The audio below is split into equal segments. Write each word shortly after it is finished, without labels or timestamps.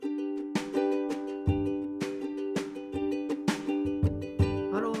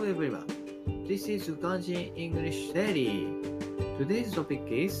This is Gaji English Daily. Today's topic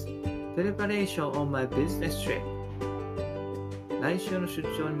is Preparation on my business trip. 来週の出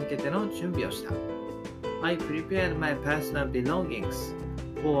張に向けての準備をした。I prepared my personal belongings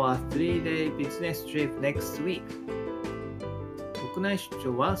for a 3-day business trip next week. 国内出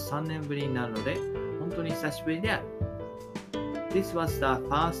張は3年ぶりになるので、本当に久しぶりである。This was the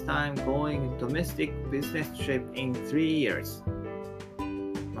first time going domestic business trip in 3 years.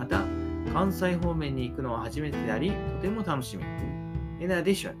 また、関西方面に行くのは初めてであり、とても楽しみ。In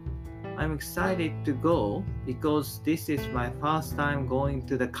addition, I'm excited to go because this is my first time going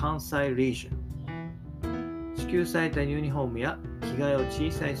to the Kansai region. 支給されたユニフォームや着替えを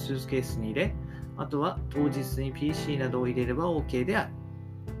小さいスーツケースに入れ、あとは当日に PC などを入れれば OK である。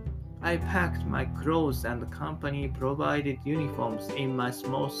I packed my clothes and the company provided uniforms in my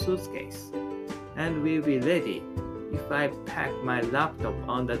small suitcase, and we'll be ready if I pack my laptop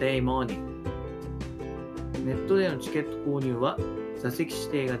on the day morning. ネットでのチケット購入は座席指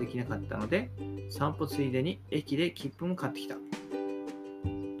定ができなかったので、散歩ついでに駅で切符も買ってきた。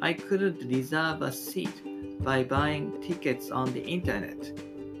I couldn't reserve a seat by buying tickets on the internet,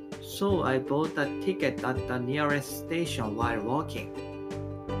 so I bought a ticket at the nearest station while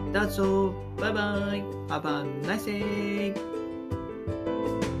walking.That's all. Bye bye. Have a nice day.